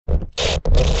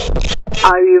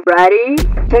Are you ready?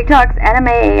 TikTok's anime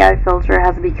AI filter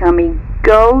has become a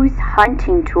ghost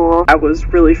hunting tool. I was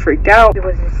really freaked out. It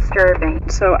was disturbing.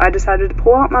 So I decided to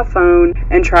pull out my phone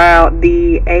and try out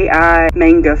the AI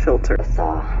Manga filter. I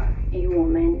saw a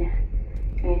woman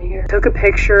in here. Took a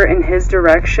picture in his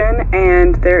direction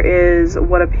and there is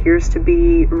what appears to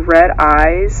be red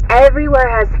eyes. Everywhere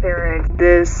has spirits.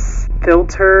 This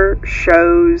filter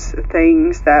shows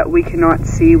things that we cannot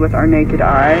see with our naked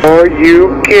eye. Are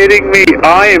you kidding me?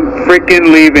 I am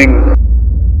freaking leaving.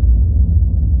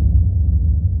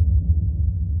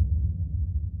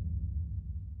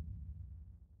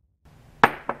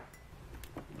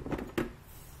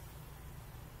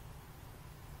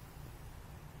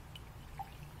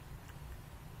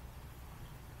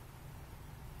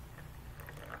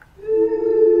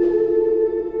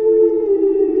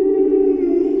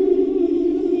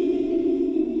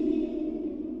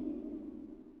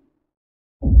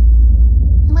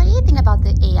 About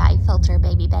the AI filter,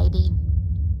 baby.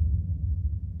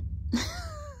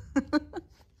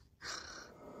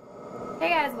 Hey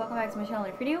guys, welcome back to my channel.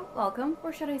 If you're new, welcome,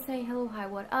 or should I say hello, hi,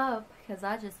 what up, because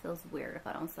that just feels weird if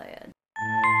I don't say it.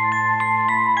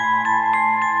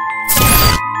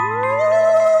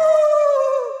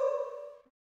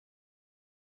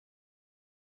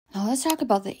 Now let's talk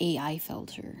about the AI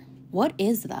filter. What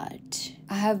is that?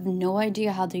 I have no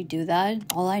idea how they do that.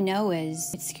 All I know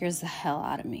is it scares the hell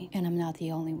out of me, and I'm not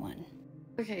the only one.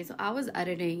 Okay, so I was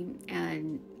editing,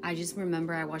 and I just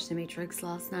remember I watched The Matrix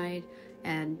last night,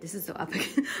 and this is so epic.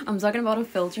 I'm talking about a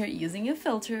filter, using a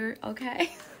filter,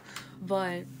 okay?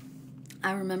 But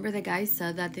I remember the guy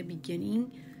said that the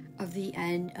beginning of the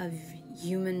end of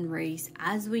human race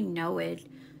as we know it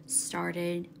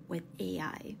started with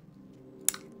AI.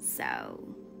 So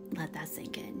let that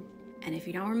sink in. And if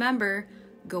you don't remember,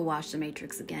 go watch The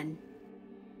Matrix again.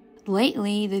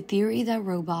 Lately, the theory that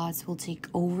robots will take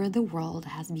over the world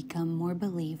has become more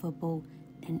believable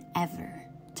than ever.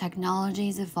 Technology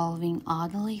is evolving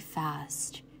oddly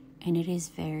fast, and it is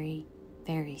very,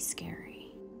 very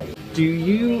scary. Do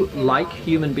you like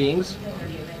human beings?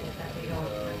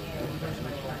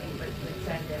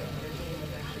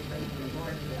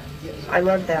 I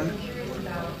love them.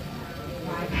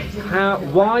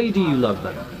 Why do you love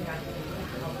them?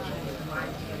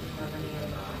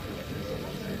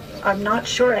 I'm not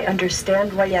sure I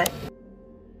understand why yet.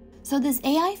 So this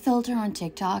AI filter on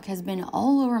TikTok has been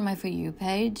all over my For You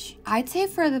page. I'd say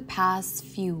for the past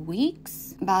few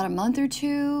weeks, about a month or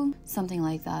two, something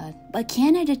like that. But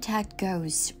can it detect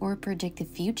ghosts or predict the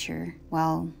future?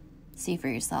 Well, see for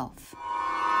yourself.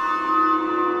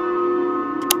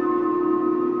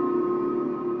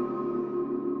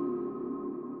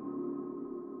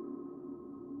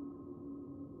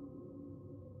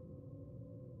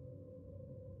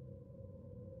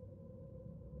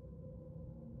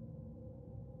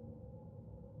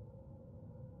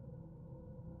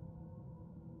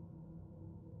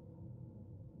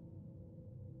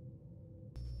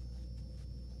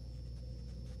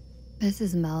 This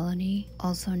is Melanie,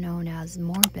 also known as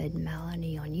Morbid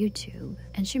Melanie on YouTube,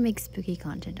 and she makes spooky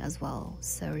content as well,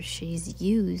 so she's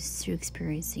used to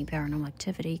experiencing paranormal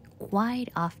activity quite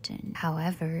often.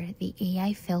 However, the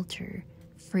AI filter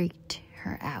freaked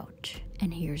her out,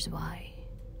 and here's why.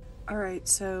 Alright,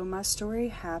 so my story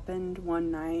happened one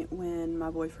night when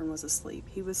my boyfriend was asleep.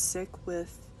 He was sick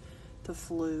with the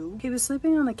flu. He was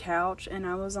sleeping on the couch and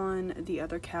I was on the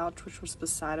other couch, which was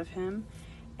beside of him.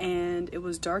 And it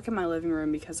was dark in my living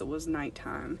room because it was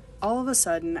nighttime. All of a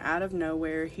sudden, out of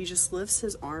nowhere, he just lifts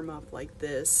his arm up like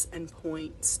this and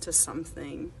points to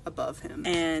something above him.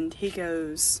 And he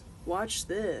goes, "Watch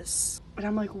this." And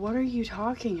I'm like, "What are you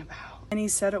talking about?" And he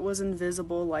said it was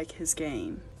invisible like his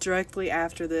game. Directly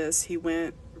after this, he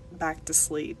went back to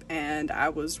sleep and I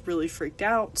was really freaked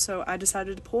out, so I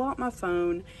decided to pull out my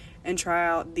phone and try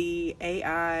out the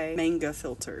AI Manga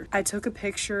filter. I took a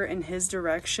picture in his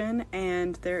direction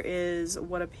and there is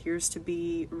what appears to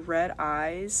be red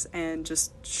eyes and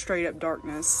just straight up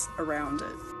darkness around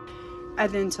it. I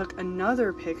then took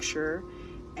another picture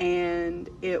and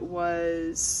it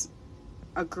was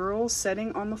a girl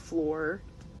sitting on the floor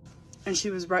and she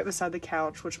was right beside the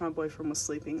couch which my boyfriend was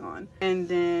sleeping on. And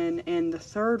then in the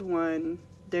third one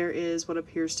there is what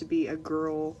appears to be a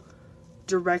girl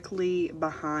directly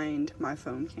behind my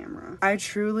phone camera. I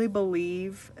truly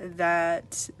believe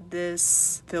that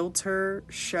this filter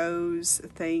shows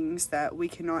things that we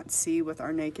cannot see with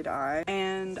our naked eye.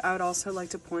 And I would also like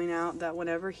to point out that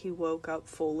whenever he woke up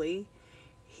fully,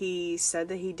 he said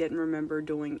that he didn't remember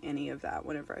doing any of that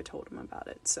whenever I told him about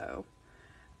it. So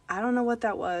I don't know what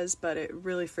that was, but it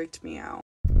really freaked me out.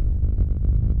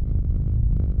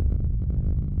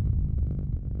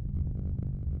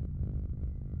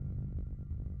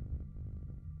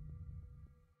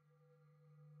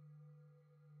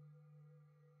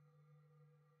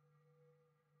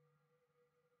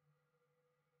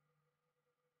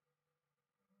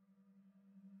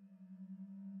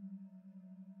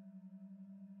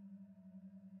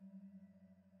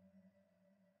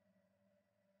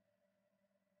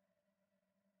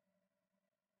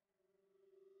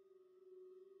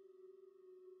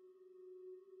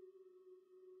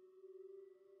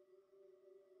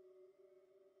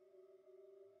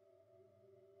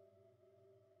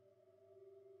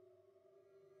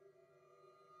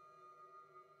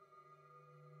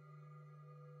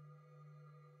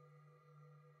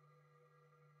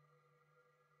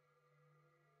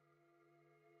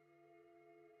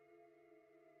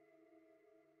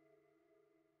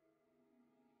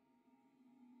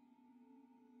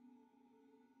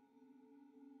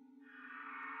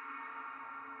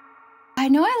 I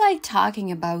know I like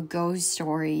talking about ghost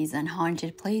stories and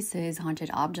haunted places, haunted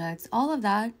objects, all of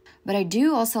that, but I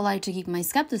do also like to keep my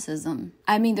skepticism.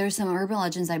 I mean, there's some urban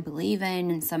legends I believe in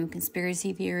and some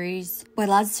conspiracy theories, but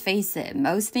let's face it,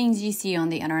 most things you see on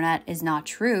the internet is not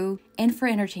true and for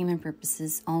entertainment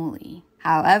purposes only.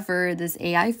 However, this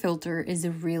AI filter is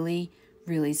really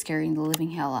scaring the living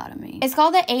hell out of me. It's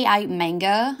called the AI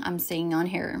Manga. I'm seeing on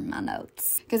here in my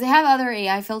notes. Because they have other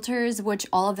AI filters, which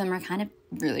all of them are kind of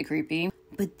really creepy.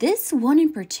 But this one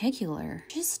in particular,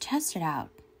 just test it out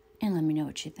and let me know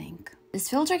what you think. This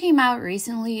filter came out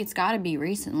recently. It's gotta be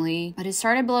recently. But it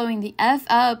started blowing the F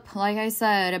up, like I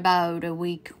said, about a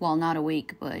week. Well, not a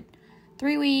week, but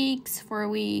 3 weeks, 4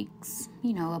 weeks,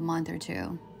 you know, a month or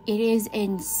two. It is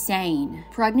insane.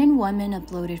 Pregnant women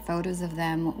uploaded photos of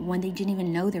them when they didn't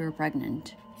even know they were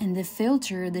pregnant. And the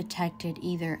filter detected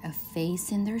either a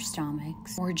face in their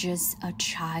stomachs or just a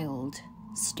child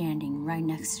standing right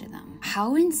next to them.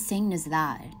 How insane is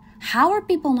that? How are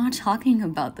people not talking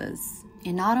about this?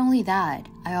 And not only that,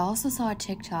 I also saw a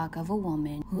TikTok of a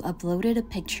woman who uploaded a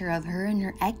picture of her and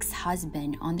her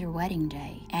ex-husband on their wedding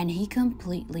day, and he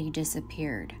completely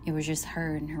disappeared. It was just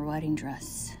her in her wedding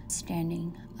dress,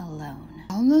 standing alone.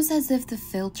 Almost as if the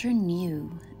filter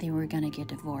knew they were gonna get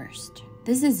divorced.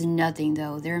 This is nothing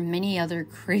though. There are many other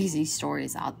crazy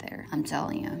stories out there, I'm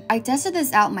telling you. I tested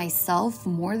this out myself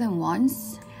more than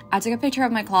once. I took a picture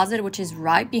of my closet, which is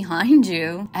right behind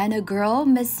you, and a girl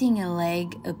missing a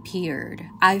leg appeared.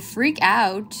 I freak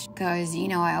out because, you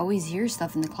know, I always hear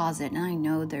stuff in the closet and I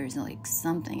know there's like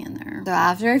something in there. So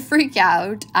after I freak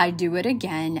out, I do it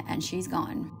again and she's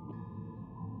gone.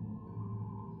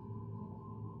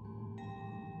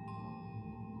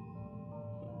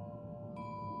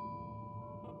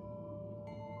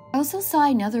 I also saw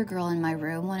another girl in my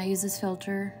room when I used this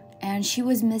filter, and she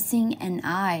was missing an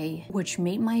eye, which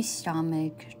made my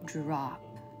stomach drop.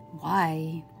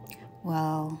 Why?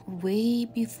 Well, way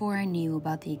before I knew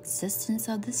about the existence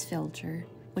of this filter,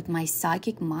 with my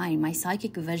psychic mind, my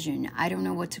psychic vision, I don't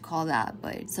know what to call that,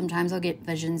 but sometimes I'll get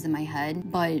visions in my head.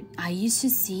 But I used to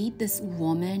see this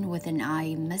woman with an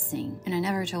eye missing, and I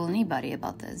never told anybody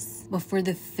about this. But for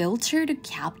the filter to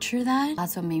capture that,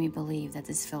 that's what made me believe that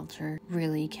this filter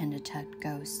really can detect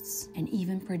ghosts and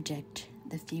even predict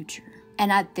the future.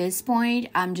 And at this point,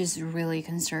 I'm just really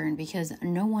concerned because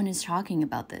no one is talking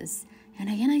about this. And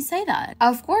again, I say that.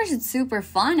 Of course, it's super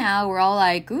fun now. We're all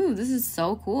like, ooh, this is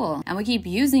so cool. And we keep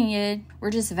using it. We're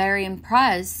just very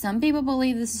impressed. Some people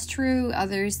believe this is true.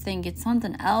 Others think it's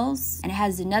something else. And it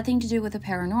has nothing to do with the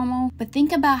paranormal. But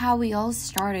think about how we all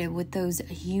started with those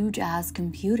huge ass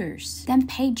computers. Then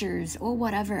pagers or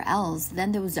whatever else.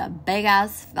 Then those big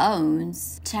ass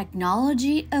phones.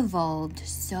 Technology evolved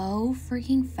so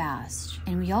freaking fast.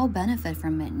 And we all benefit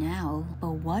from it now.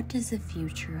 But what does the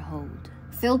future hold?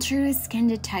 Filters can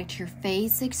detect your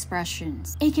face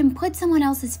expressions. It can put someone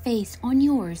else's face on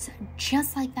yours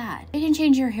just like that. It can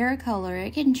change your hair color.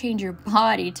 It can change your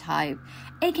body type.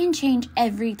 It can change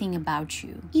everything about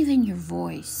you, even your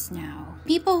voice now.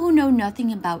 People who know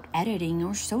nothing about editing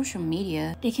or social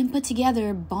media, they can put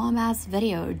together a bomb-ass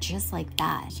video just like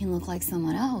that. You can look like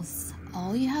someone else.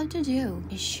 All you have to do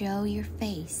is show your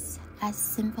face, as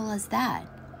simple as that.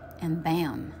 And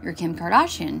bam, you're Kim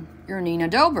Kardashian, you're Nina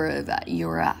Dobrev,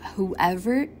 you're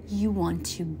whoever you want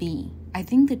to be. I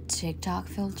think the TikTok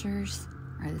filters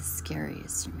are the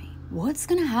scariest to me. What's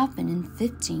gonna happen in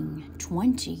 15,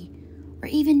 20, or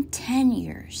even 10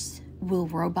 years? Will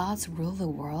robots rule the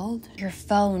world? Your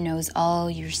phone knows all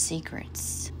your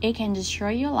secrets. It can destroy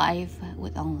your life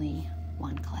with only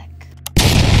one click.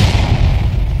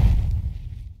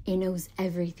 It knows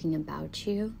everything about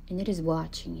you, and it is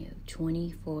watching you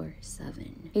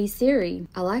 24/7. Hey Siri,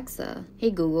 Alexa,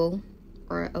 hey Google,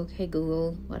 or okay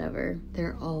Google, whatever.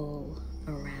 They're all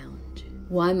around.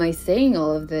 Why am I saying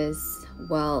all of this?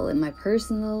 Well, in my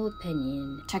personal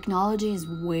opinion, technology is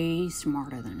way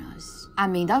smarter than us. I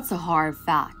mean, that's a hard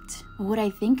fact. But what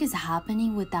I think is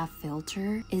happening with that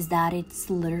filter is that it's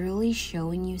literally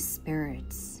showing you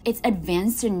spirits. It's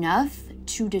advanced enough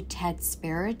to detect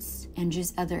spirits and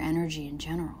just other energy in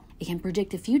general. It can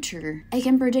predict the future. It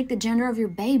can predict the gender of your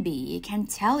baby. It can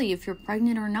tell you if you're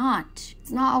pregnant or not.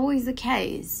 It's not always the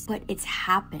case, but it's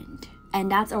happened.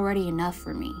 And that's already enough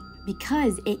for me.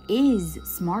 Because it is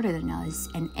smarter than us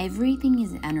and everything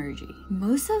is energy.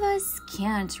 Most of us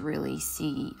can't really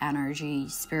see energy,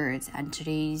 spirits,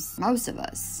 entities. Most of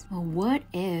us. Well, what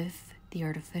if the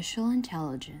artificial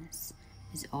intelligence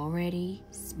is already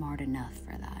smart enough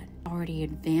for that? Already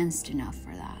advanced enough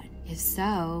for that? If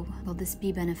so, will this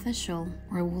be beneficial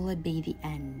or will it be the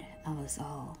end of us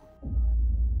all?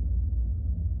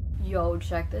 Yo,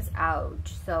 check this out.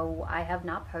 So I have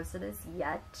not posted this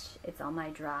yet. It's on my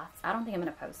drafts. I don't think I'm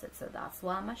gonna post it, so that's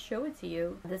why I'm gonna show it to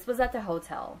you. This was at the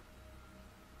hotel.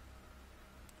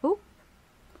 Oh,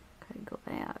 gotta go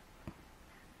back.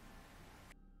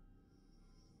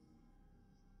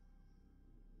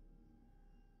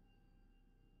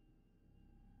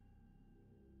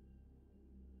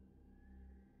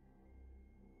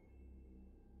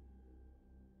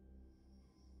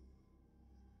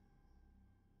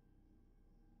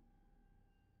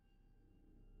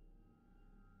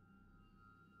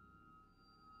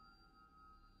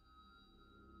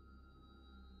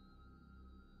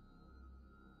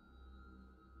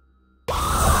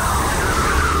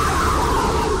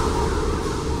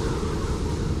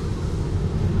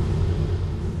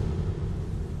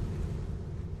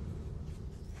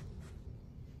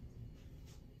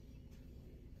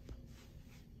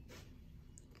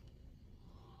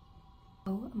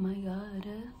 Oh my god.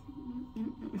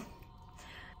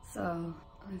 So,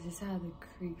 I just had the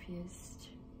creepiest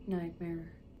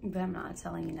nightmare. But I'm not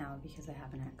telling you now because I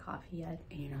haven't had coffee yet.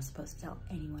 And you're not supposed to tell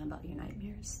anyone about your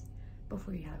nightmares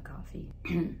before you have coffee.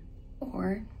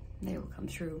 Or they will come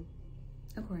true,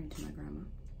 according to my grandma.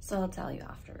 So I'll tell you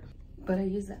after. But I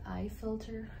use the eye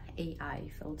filter, AI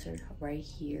filter right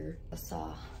here. I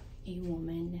saw a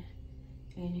woman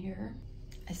in here.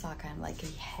 I saw kind of like a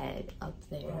head up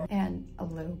there and a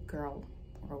little girl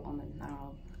or a woman, I don't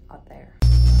know, up there.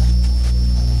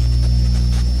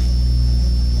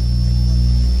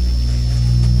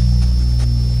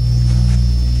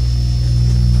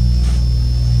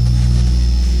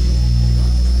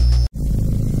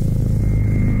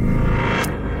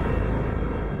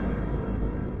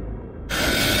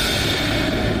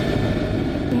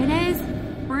 It is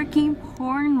freaking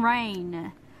pouring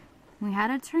rain. We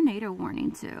had a tornado warning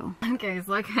too. Okay,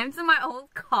 so I came to my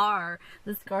old car.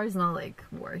 This car is not like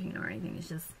working or anything. It's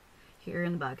just here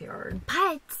in the backyard.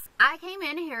 But I came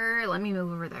in here. Let me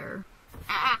move over there.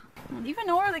 I don't even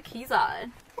know where the keys are.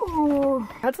 Ooh.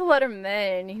 I had to let him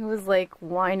in. He was like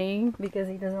whining because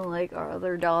he doesn't like our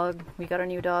other dog. We got a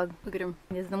new dog. Look at him.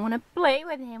 He doesn't want to play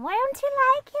with him. Why don't you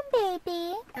like him,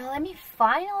 baby? Now let me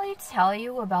finally tell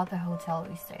you about the hotel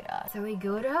we stayed at. So we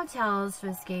go to hotels to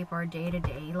escape our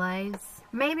day-to-day lives.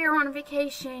 Maybe we're on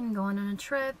vacation, going on a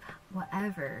trip,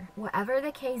 whatever. Whatever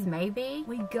the case may be,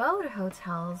 we go to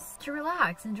hotels to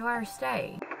relax, enjoy our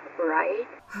stay. Right?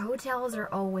 Hotels are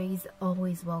always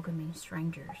welcoming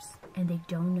strangers, and they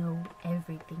don't know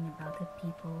everything about the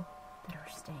people that are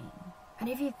staying. And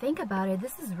if you think about it,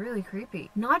 this is really creepy.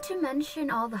 Not to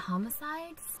mention all the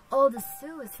homicides, all the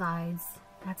suicides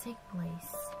that take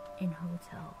place in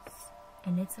hotels.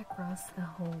 And it's across the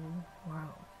whole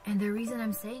world. And the reason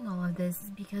I'm saying all of this is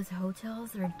because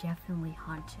hotels are definitely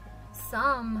haunted.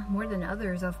 Some more than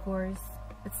others, of course,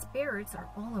 but spirits are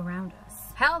all around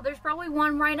us. Hell, there's probably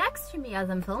one right next to me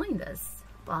as I'm filming this.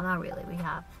 Well, not really, we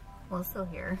have. Well, still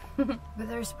here. But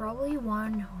there's probably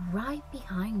one right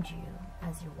behind you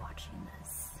as you're watching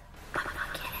this. I'm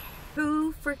not kidding.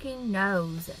 Who freaking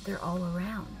knows they're all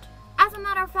around? As a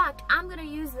matter of fact, I'm gonna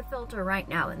use the filter right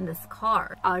now in this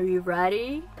car. Are you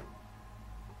ready?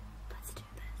 Let's do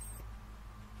this.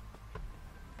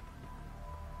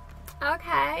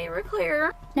 Okay, we're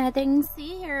clear. Nothing to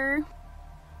see here.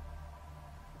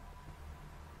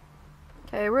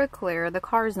 Okay, we're clear. The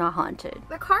car's not haunted.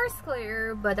 The car's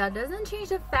clear, but that doesn't change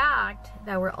the fact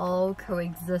that we're all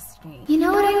coexisting. You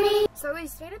know what I mean? So we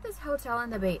stayed at this hotel in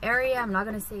the Bay Area. I'm not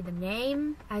gonna say the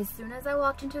name. As soon as I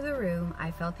walked into the room,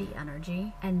 I felt the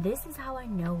energy. And this is how I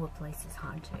know a place is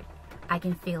haunted. I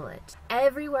can feel it.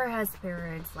 Everywhere has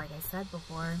spirits, like I said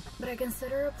before. But I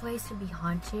consider a place to be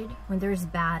haunted when there's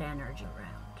bad energy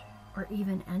around. Or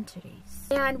even entities.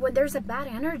 And when there's a bad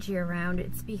energy around,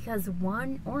 it's because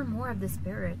one or more of the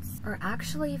spirits are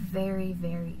actually very,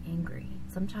 very angry.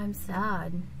 Sometimes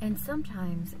sad. And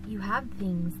sometimes you have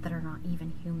things that are not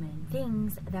even human.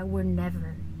 Things that were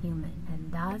never human. And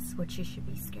that's what you should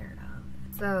be scared of.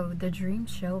 So the dream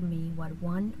showed me what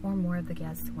one or more of the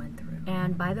guests went through.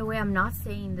 And by the way, I'm not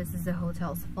saying this is the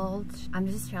hotel's fault. I'm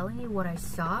just telling you what I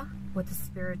saw, what the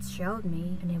spirits showed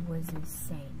me, and it was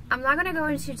insane. I'm not gonna go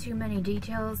into too many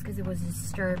details because it was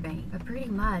disturbing, but pretty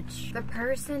much the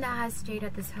person that has stayed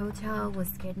at this hotel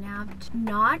was kidnapped,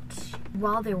 not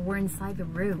while they were inside the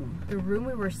room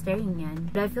we were staying in,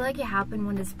 but I feel like it happened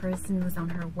when this person was on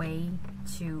her way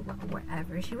to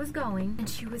wherever she was going, and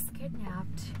she was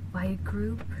kidnapped by a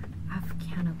group of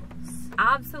cannibals.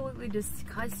 Absolutely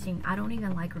disgusting. I don't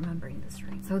even like remembering this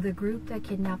dream. So the group that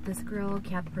kidnapped this girl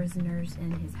kept prisoners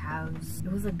in his house.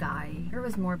 It was a guy. There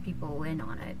was more people in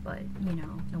on it, but you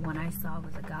know, the one I saw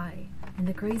was a guy. And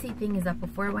the crazy thing is that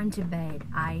before I went to bed,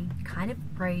 I kind of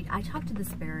prayed. I talked to the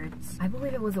spirits. I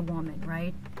believe it was a woman,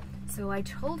 right? So I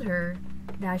told her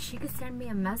that she could send me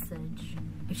a message.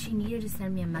 If she needed to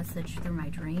send me a message through my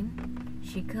dream,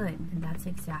 she could. And that's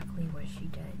exactly what she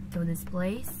did. So this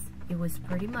place, it was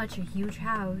pretty much a huge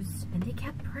house, and they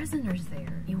kept prisoners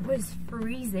there. It was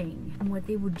freezing. And what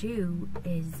they would do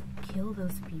is kill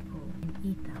those people and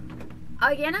eat them.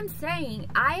 Again, I'm saying,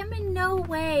 I am in no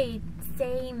way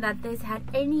saying that this had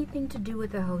anything to do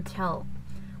with the hotel,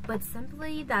 but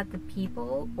simply that the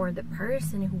people or the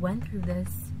person who went through this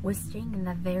was staying in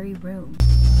that very room.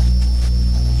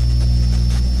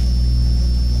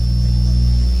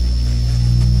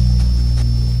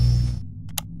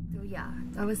 So yeah,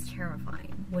 that was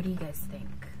terrifying. What do you guys think?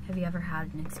 Have you ever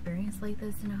had an experience like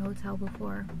this in a hotel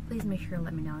before? Please make sure to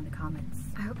let me know in the comments.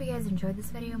 I hope you guys enjoyed this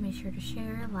video. Make sure to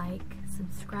share, like,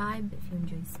 subscribe if you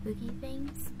enjoy spooky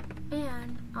things.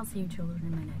 And I'll see you children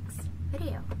in my next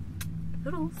video.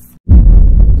 Toodles!